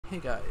Hey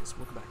guys,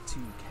 welcome back to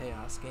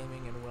Chaos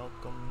Gaming and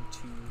welcome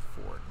to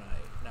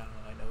Fortnite. Now,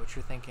 I know what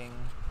you're thinking.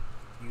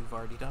 You've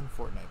already done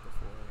Fortnite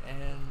before,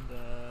 and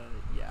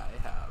yeah,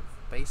 I have.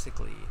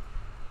 Basically,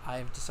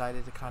 I've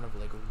decided to kind of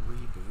like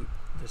reboot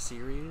the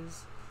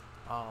series,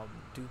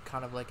 do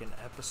kind of like an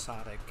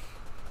episodic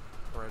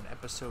or an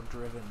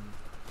episode-driven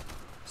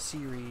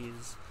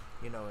series.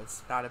 You know,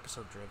 it's not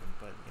episode-driven,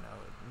 but you know,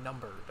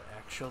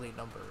 actually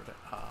numbered,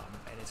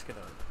 and it's gonna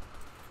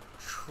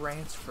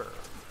transfer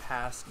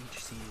past each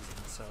season,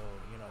 so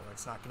you know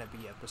it's not going to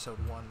be episode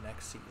 1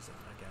 next season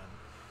again,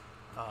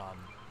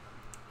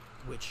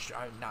 which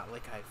I'm not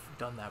like I've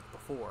done that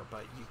before,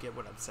 but you get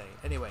what I'm saying.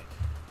 Anyway,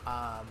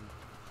 yeah,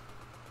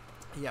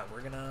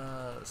 we're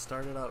gonna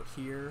start it out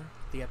here.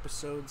 The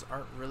episodes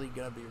aren't really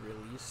gonna be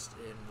released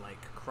in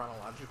like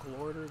chronological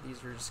order.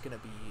 These are just gonna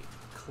be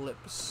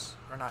clips,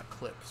 or not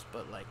clips,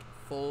 but like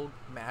full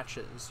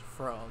matches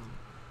from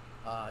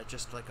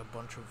just like a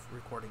bunch of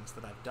recordings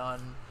that I've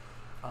done.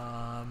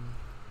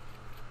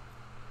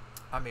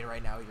 I mean,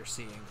 right now you're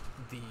seeing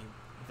the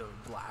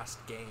last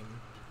game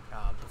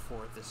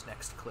before this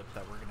next clip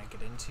that we're gonna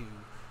get into.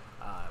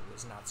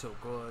 Was not so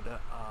good,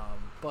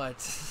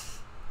 but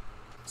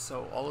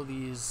so all of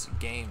these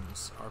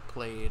games are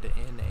played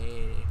in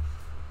a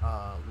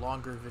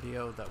longer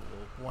video that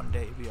will one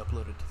day be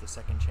uploaded to the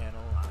second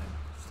channel. I'm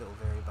still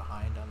very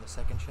behind on the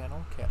second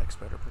channel, Cat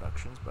Exploder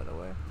Productions, by the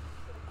way.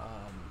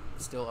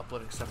 Still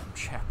uploading stuff from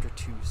Chapter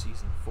 2,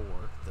 Season 4,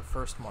 the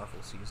first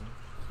Marvel season.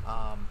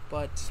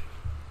 But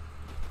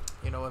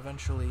you know,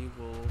 eventually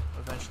we'll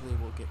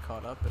get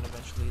caught up, and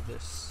eventually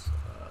this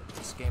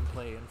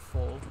gameplay in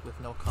full with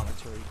no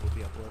commentary will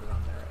be uploaded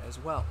on there as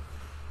well.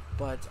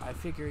 But I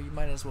figure you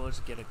might as well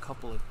just get a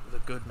couple of the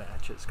good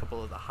matches, a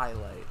couple of the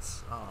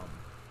highlights,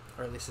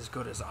 or at least as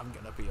good as I'm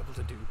gonna be able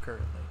to do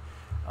currently.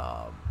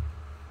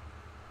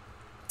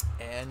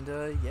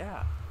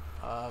 Yeah.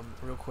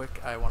 Real quick,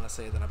 I want to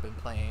say that I've been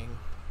playing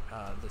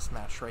this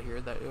match right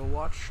here that you'll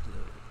watch,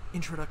 the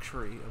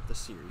introductory of the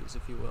series,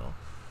 if you will,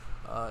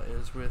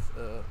 is with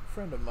a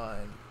friend of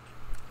mine,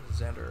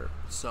 Xander.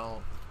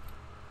 So,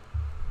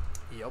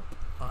 yep.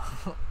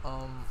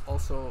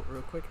 Also,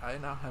 real quick, I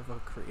now have a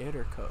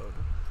creator code.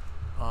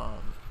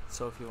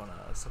 So if you want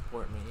to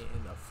support me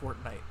in the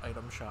Fortnite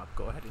item shop,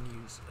 go ahead and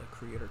use a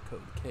creator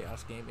code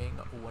Chaos Gaming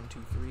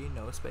 123,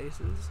 no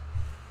spaces,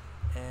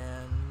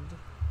 and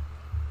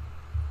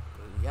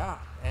yeah,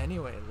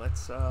 anyway,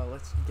 let's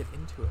get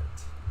into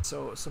it.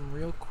 So some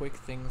real quick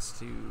things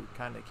to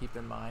kind of keep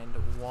in mind.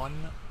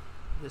 One,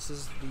 this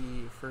is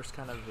the first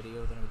kind of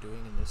video that I'm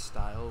doing in this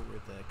style where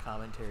the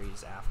commentary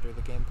is after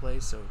the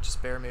gameplay, so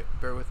just bear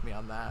with me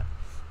on that.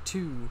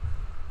 Two,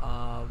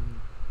 I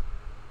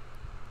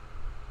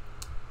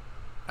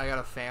got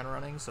a fan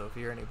running, so if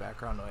you hear any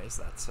background noise,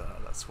 that's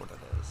what it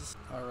is.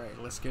 Alright,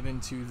 let's get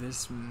into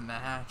this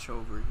match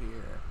over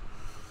here.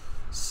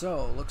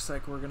 So, looks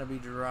like we're gonna be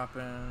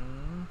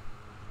dropping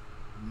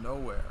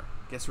nowhere.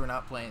 Guess we're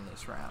not playing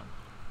this round.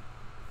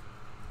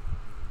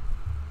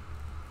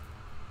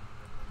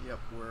 Yep,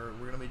 we're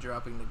gonna be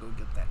dropping to go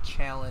get that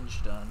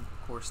challenge done.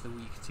 Of course, the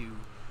week 2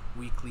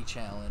 weekly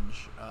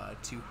challenge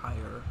to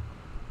hire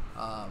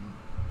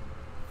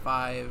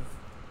 5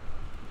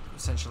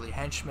 essentially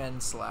henchmen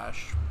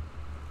slash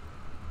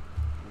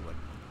what,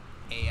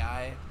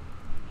 AI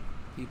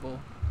people.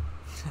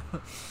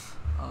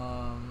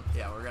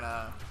 Yeah, we're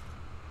gonna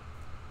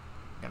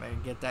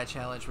get that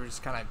challenge. We're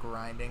just kind of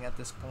grinding at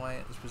this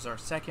point. This was our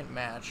second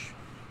match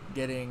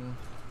getting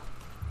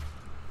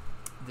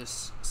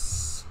this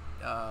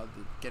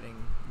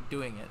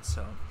doing it,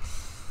 so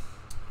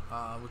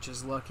which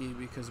is lucky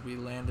because we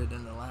landed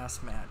in the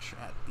last match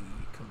at the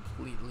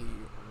completely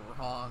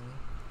wrong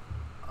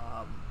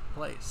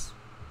place.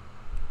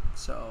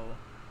 So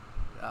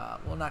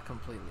well, not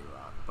completely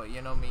wrong, but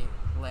you know me,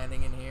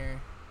 landing in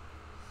here,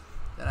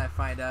 then I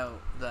find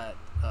out that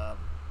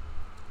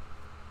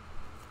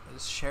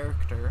this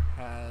character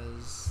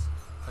has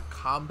a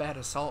combat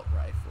assault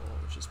rifle,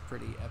 which is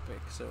pretty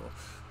epic. So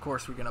of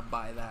course we're gonna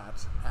buy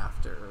that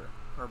after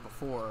or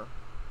before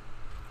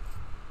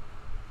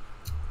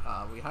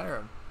we hire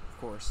him, of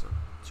course. So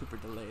super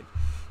delayed.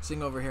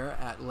 Sitting over here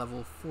at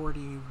level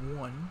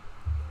 41,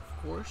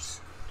 of course,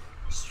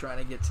 just trying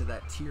to get to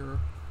that tier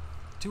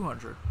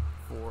 200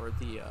 for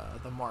the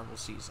Marvel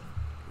season,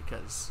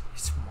 because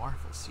it's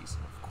Marvel season,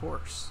 of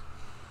course.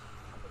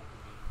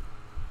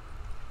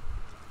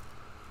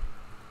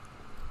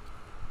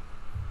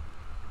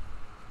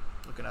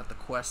 Looking at the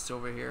quests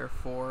over here,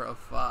 4 of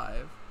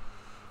 5.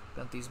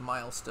 Got these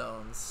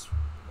milestones,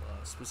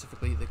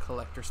 specifically the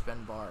collector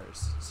spend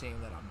bars,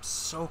 seeing that I'm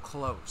so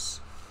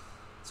close.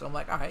 So I'm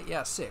like, alright,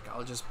 yeah, sick.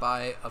 I'll just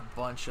buy a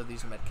bunch of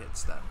these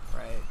medkits then,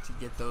 right? To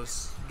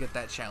get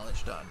that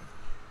challenge done.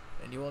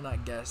 And you will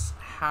not guess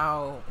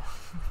how,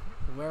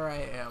 where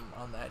I am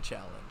on that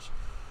challenge.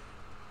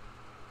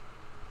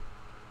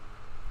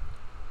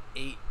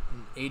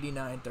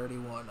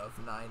 8931 of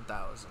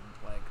 9,000.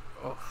 Like,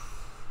 oh.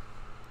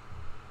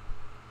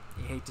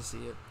 You hate to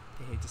see it.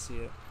 You hate to see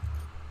it.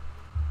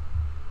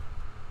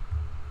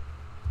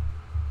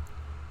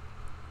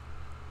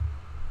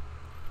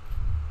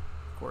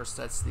 course,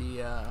 that's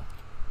the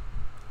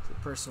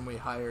person we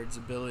hired's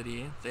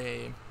ability.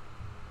 They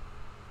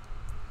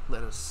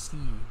let us see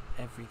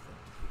everything.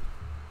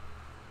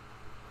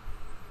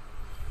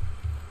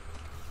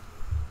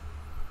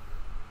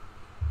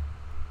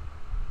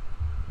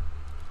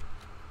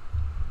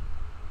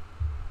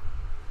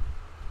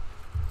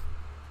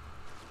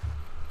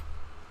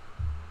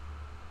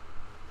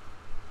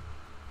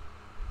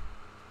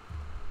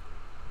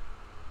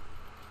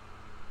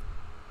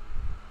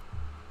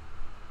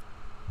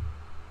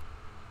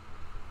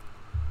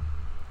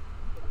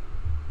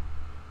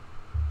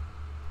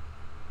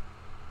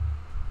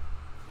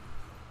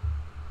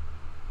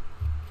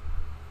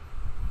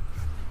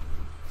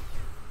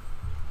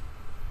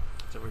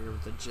 So we're here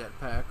with the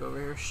jetpack over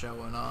here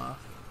showing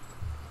off.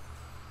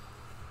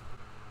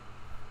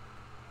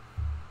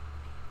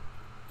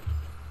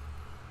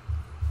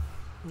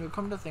 You know,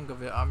 come to think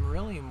of it, I'm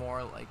really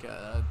more like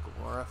a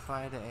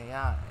glorified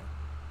AI.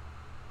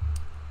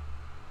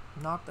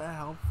 Not that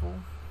helpful.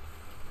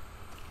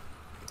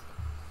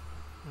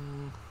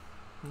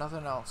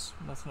 Nothing else.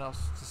 Nothing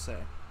else to say.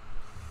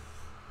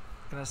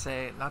 Gonna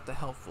say not that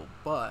helpful,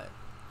 but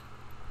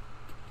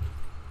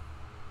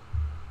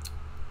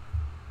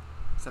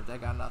except I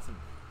got nothing.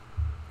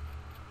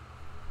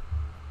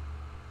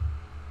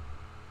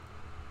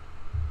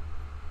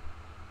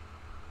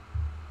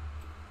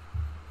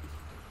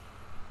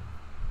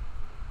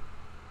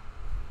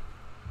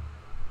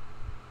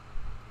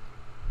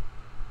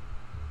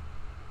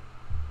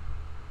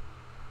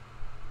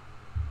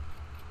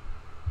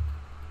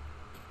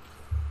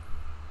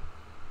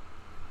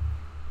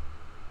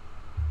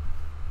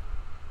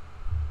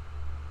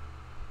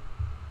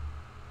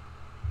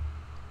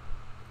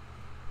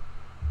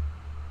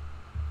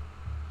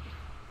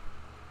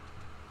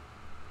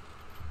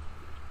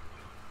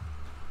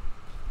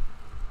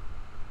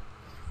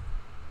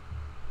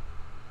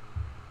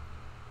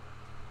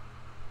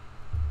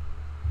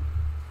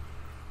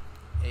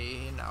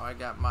 Hey, now I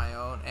got my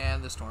own,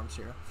 and the storm's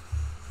here.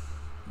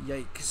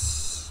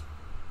 Yikes.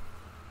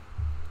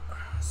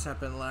 This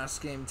happened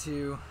last game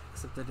too,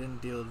 except I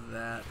didn't deal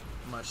that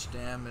much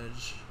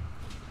damage.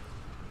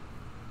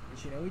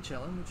 But you know, we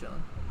chillin', we chillin'.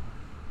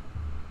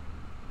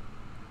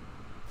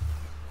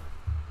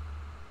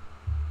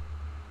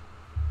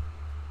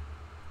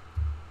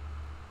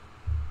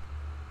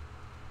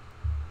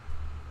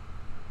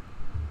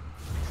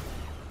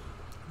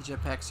 The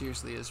jetpack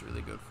seriously is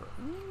really good for.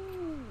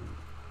 Ooh.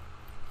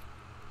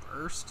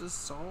 Burst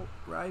assault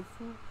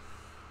rifle?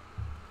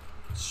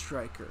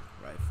 Striker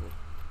rifle.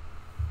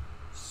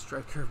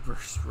 Striker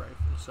burst rifle,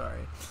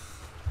 sorry.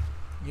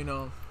 You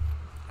know,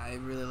 I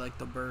really like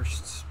the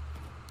bursts.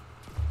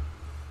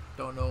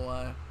 Don't know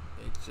why.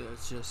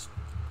 It's just,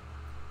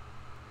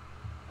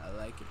 I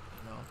like it,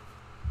 you know.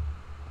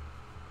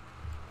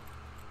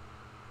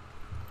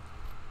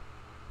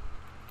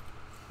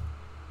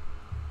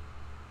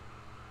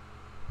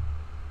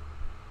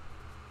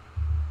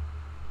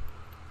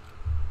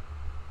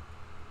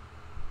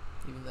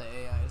 Even the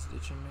AI is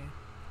ditching me.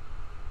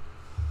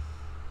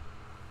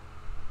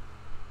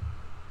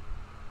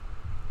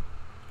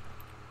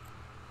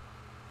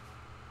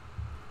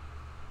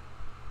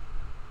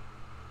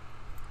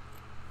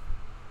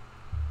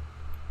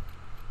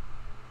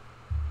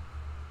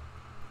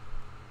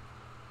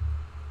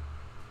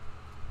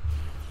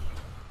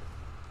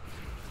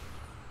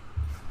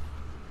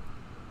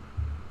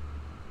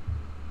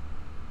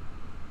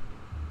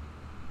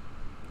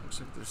 Looks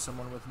like there's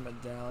someone with a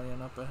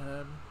medallion up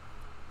ahead.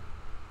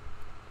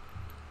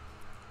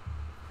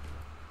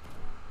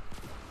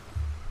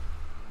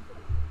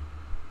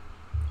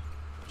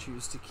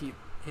 Choose to keep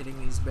hitting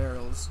these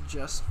barrels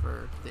just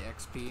for the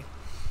XP.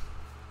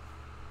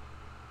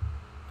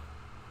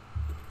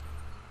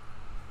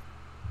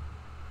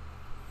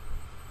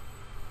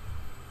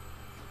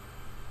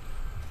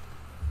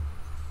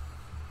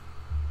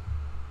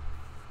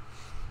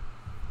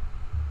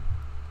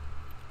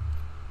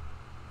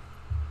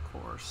 Of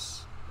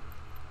course,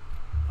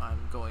 I'm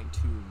going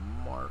to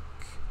mark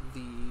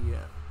the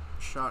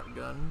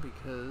shotgun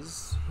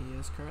because he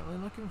is currently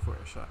looking for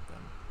a shotgun.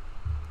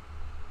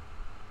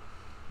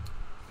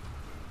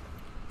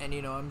 And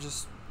you know, I'm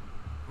just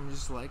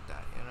like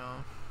that, you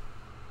know.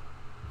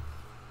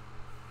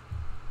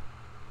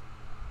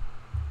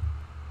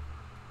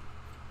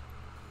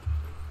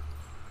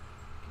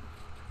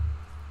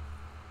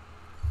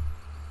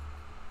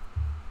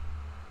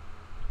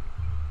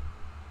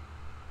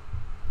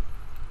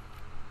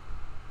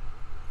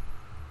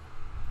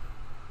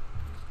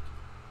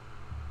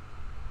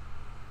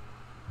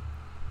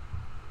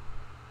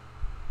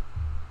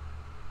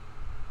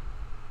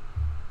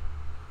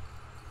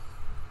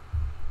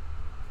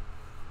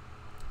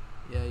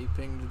 Yeah, you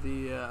pinged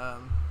the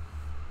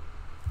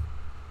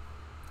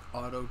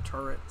auto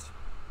turret.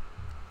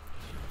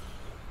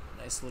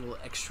 Nice little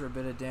extra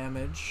bit of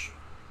damage.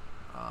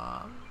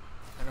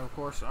 And of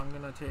course I'm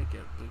gonna take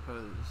it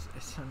because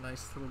it's a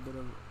nice little bit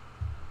of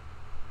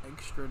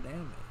extra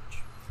damage.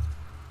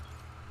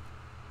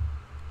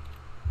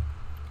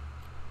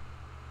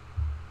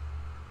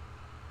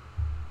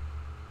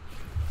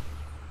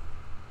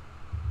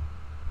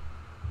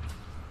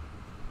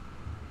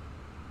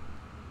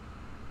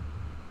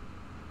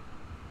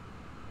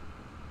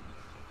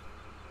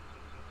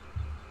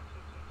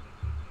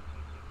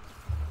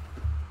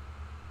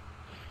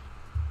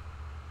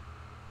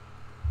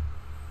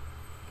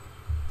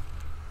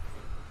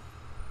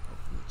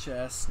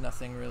 chest.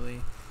 Nothing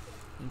really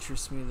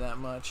interests me that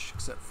much,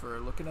 except for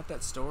looking at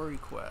that story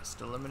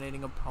quest.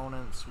 Eliminating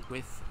opponents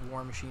with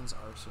War Machine's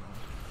arsenal.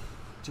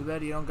 Too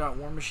bad you don't got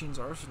War Machine's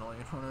arsenal, you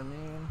know what I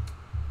mean?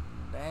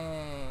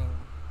 Dang.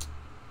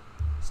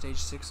 Stage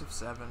 6 of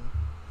 7.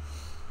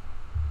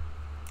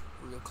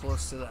 Real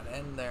close to that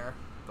end there,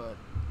 but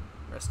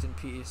rest in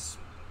peace.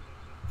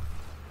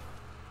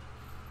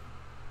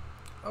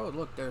 Oh,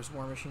 look, there's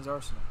War Machine's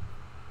arsenal.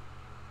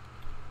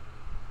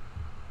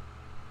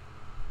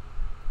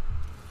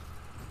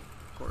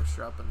 Of course,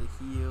 dropping the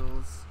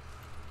heals.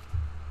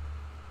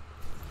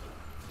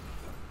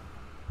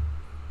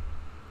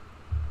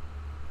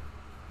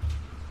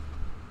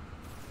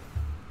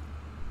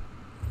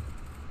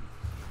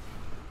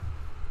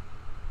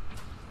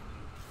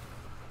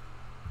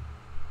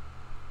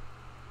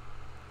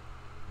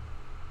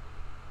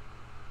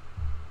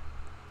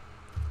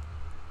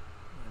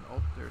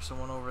 There's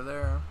someone over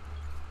there.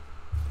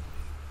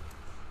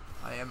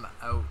 I am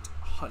out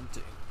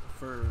hunting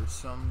for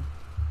some,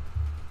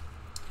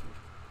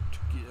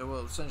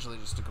 well, essentially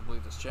just to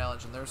complete this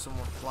challenge, and there's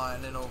someone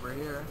flying in over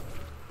here.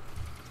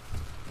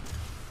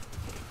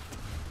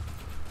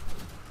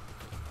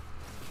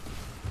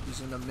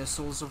 Using the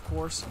missiles, of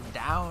course.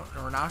 Down,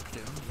 or knocked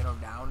him, you know,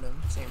 downed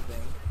him, same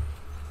thing.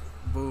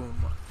 Boom,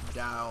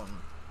 down.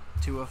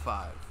 2 of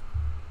 5.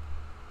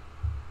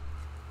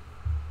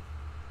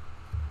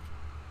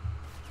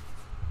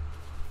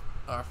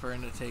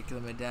 Offering to take the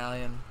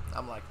medallion.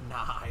 I'm like,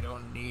 nah, I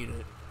don't need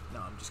it.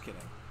 No, I'm just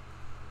kidding.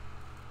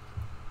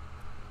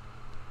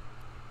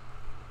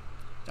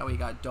 Now we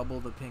got double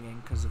the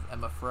pinging because of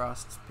Emma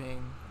Frost's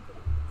ping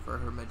for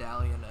her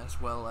medallion, as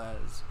well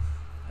as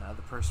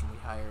the person we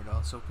hired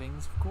also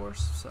pings, of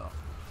course. So,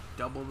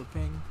 double the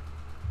ping.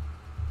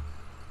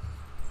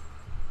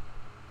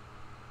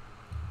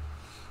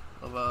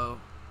 Although,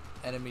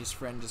 enemy's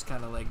friend just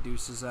kind of like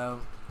deuces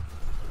out.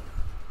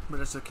 But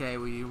it's okay,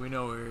 we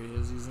know where he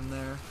is. He's in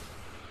there.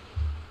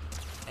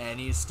 And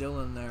he's still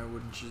in there,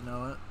 wouldn't you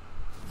know it?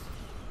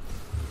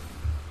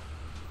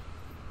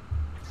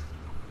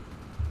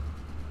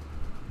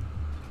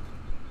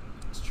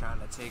 Just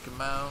trying to take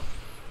him out.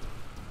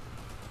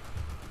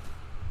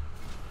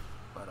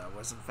 But I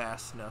wasn't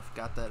fast enough.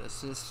 Got that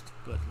assist,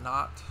 but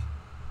not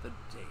the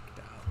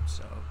takedown.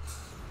 So,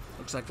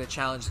 looks like the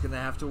challenge is going to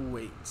have to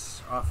wait.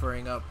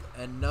 Offering up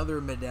another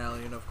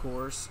medallion, of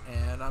course,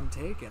 and I'm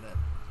taking it.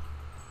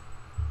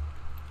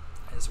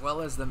 As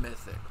well as the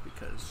mythic,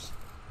 because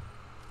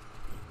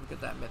look at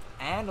that myth,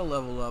 and a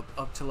level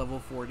up to level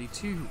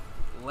 42.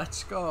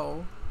 Let's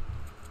go.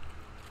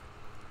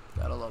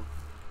 Gotta love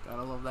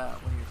that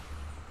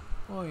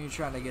when you're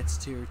trying to get to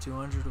tier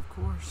 200, of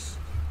course.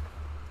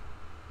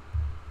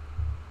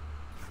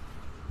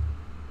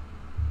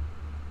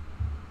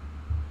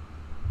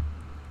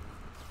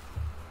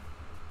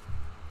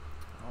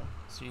 Oh,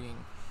 seeing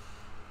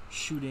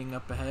shooting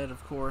up ahead,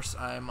 of course.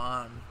 I'm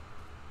on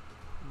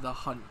the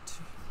hunt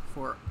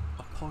for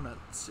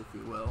opponents, if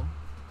you will.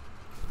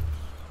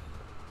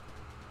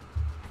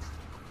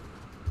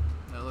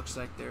 It looks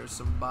like there's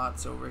some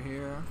bots over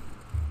here.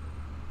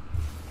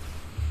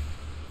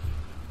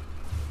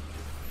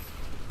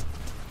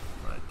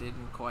 But I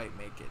didn't quite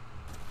make it.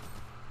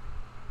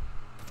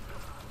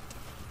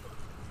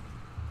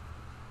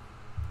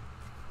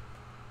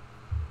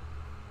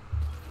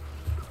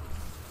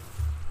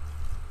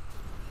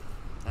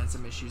 Had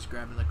some issues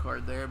grabbing the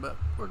card there, but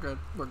we're good.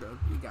 We're good.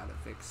 We got it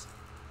fixed.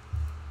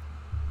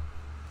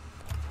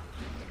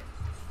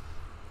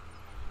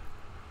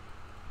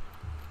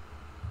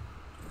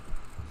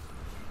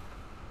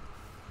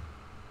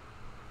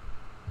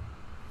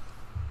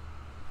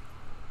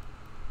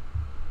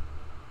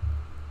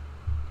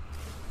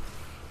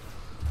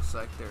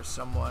 Looks like there's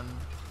someone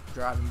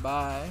driving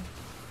by.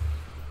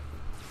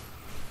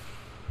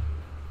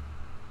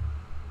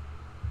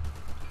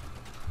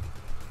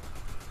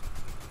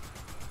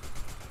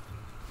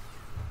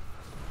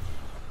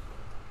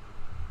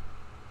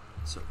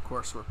 So of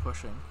course we're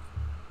pushing.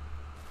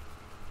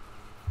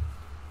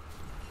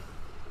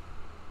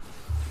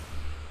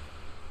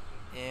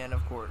 And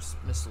of course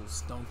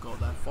missiles don't go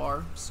that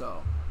far,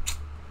 so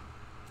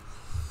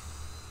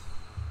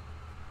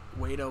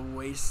way to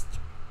waste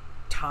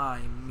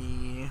time,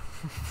 me.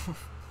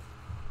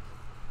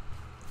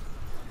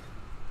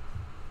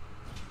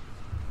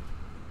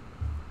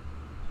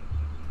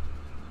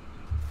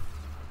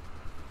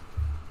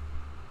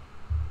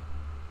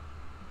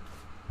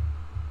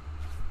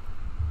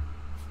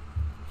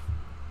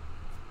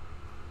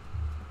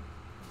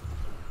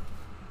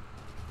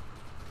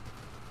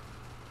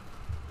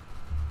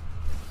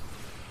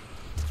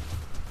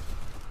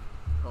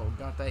 Oh,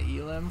 got that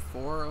elim.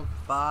 4 of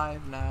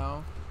 5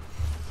 now.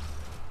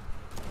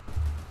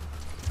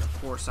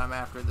 Of course, I'm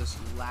after this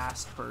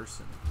last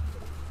person.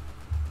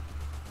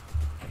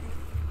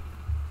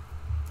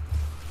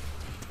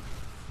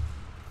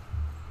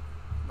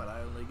 But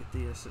I only get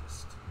the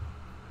assist.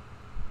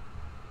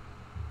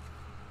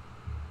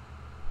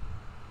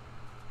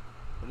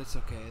 But it's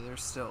okay,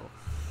 there's still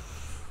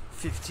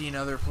 15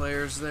 other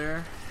players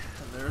there.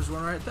 And there's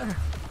one right there.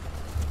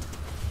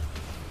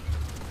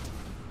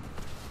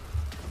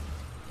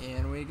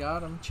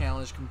 got him.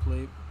 Challenge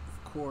complete,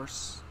 of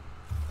course.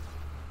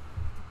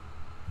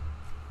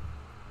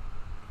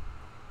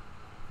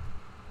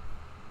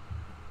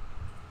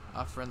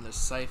 Offering the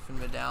Siphon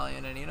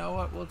medallion, and you know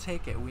what? We'll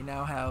take it. We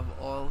now have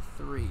all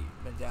 3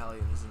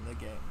 medallions in the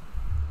game.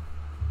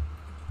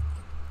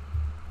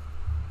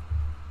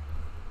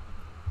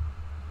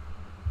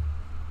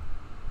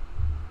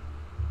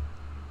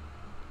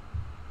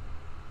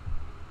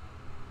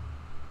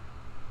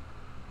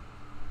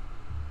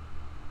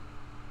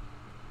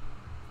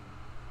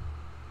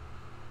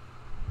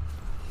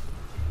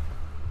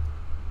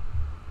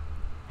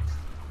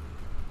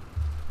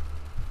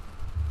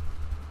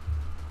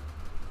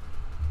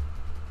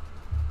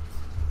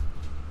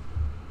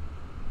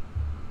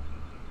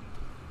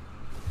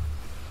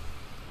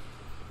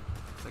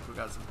 We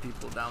got some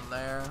people down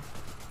there.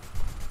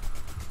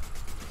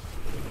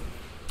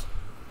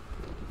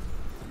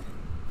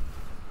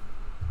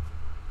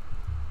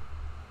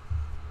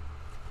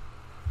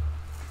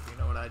 You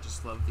know what? I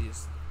just love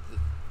these.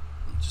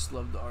 Just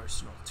love the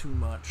arsenal too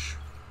much.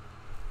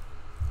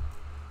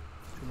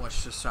 Too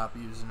much to stop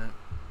using it.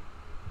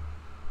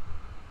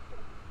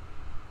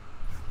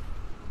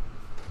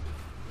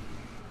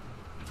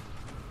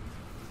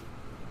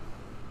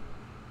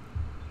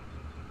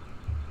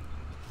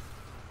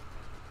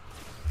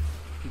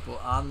 People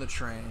on the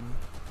train.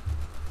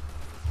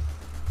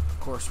 Of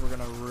course, we're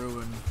gonna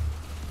ruin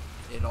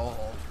it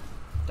all.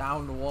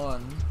 Down to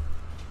 1.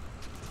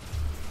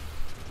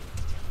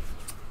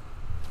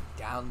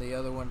 Down the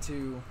other one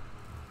too.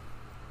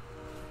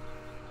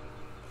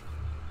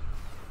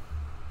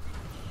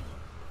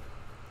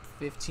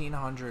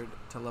 $1,500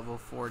 to level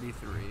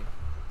 43.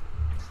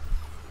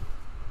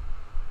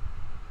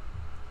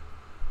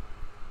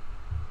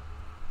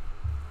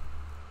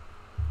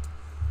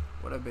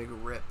 What a big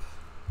rip.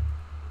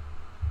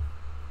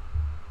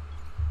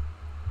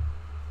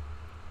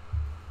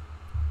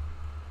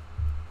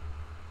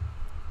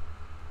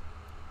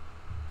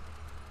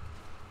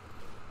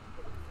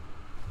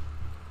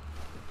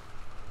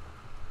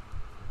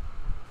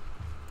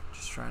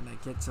 Trying to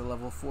get to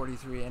level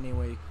 43 any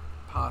way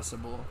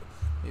possible,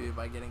 maybe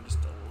by getting just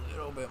a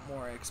little bit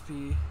more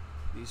XP.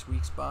 These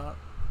weak spots.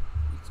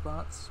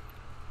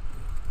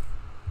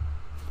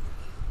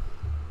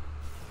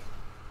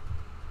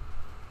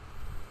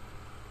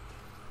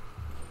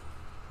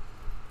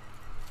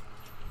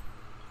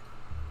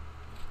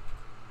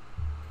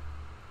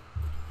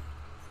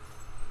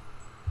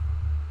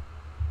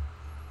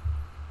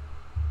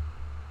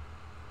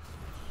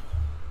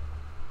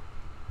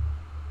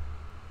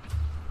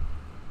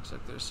 Looks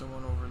like there's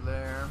someone over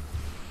there,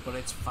 but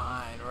it's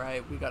fine,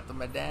 right? We got the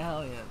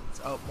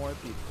medallions. Oh, more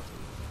people.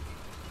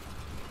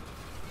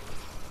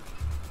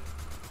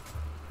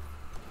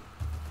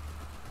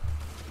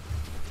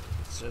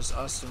 It's just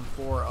us and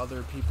 4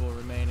 other people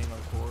remaining,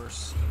 of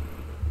course.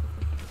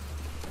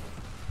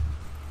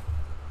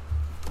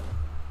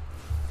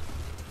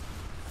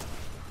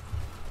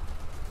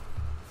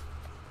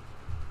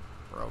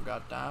 Bro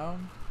got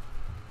down.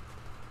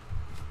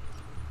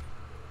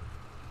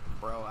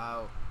 Bro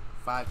out.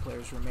 5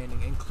 players remaining,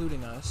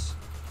 including us.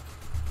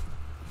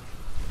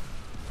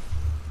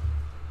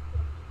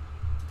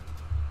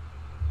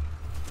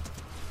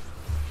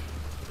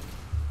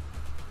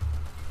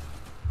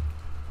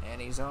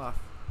 And he's off.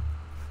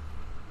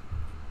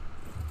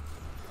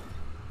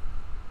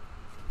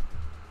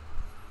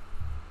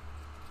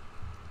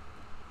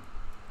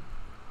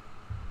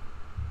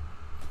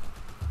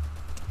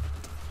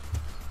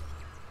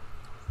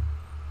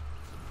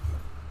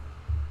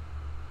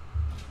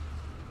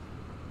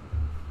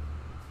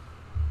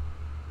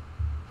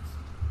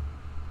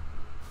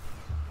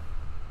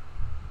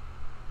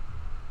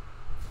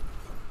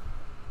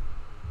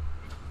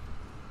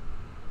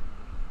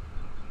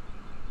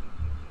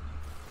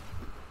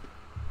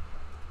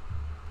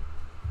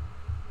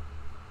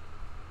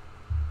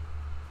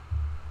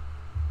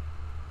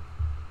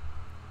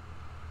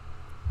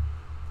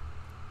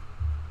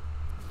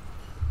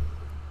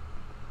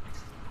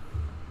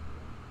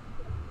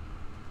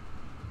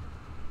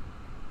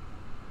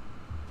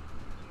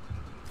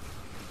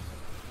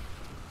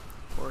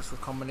 Of course,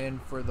 we're coming in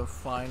for the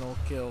final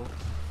kill.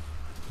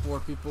 4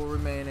 people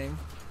remaining.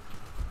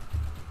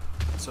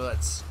 So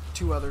that's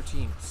 2 other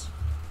teams.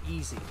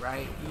 Easy,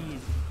 right? Easy.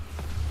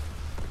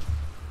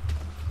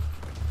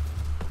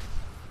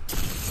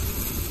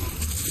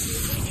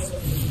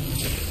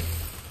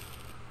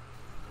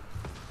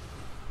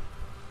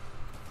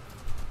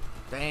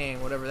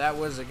 Dang, whatever that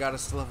was, it got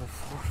us to level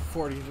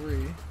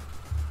 43.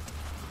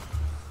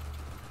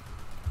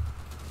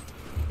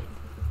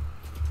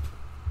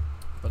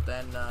 But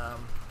then,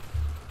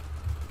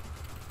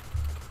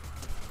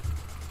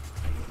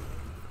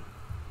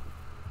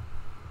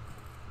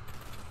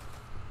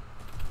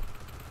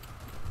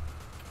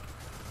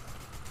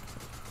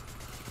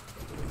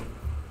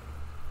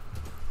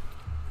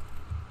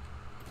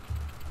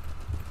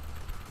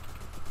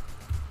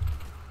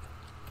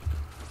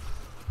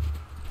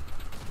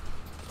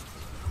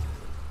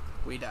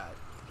 we died.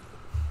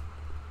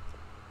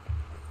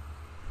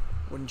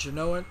 Wouldn't you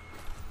know it?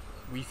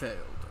 We failed.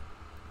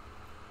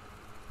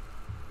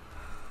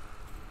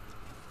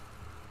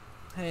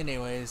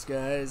 Anyways,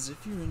 guys,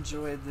 if you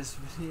enjoyed this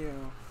video,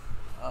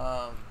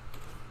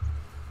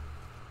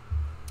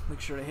 make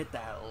sure to hit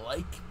that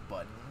like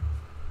button.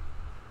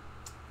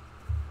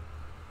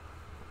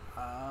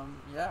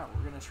 Yeah,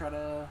 we're gonna try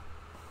to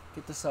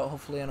get this out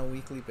hopefully on a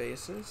weekly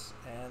basis,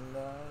 and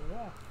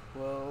yeah,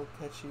 we'll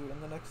catch you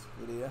in the next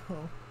video.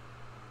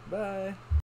 Bye.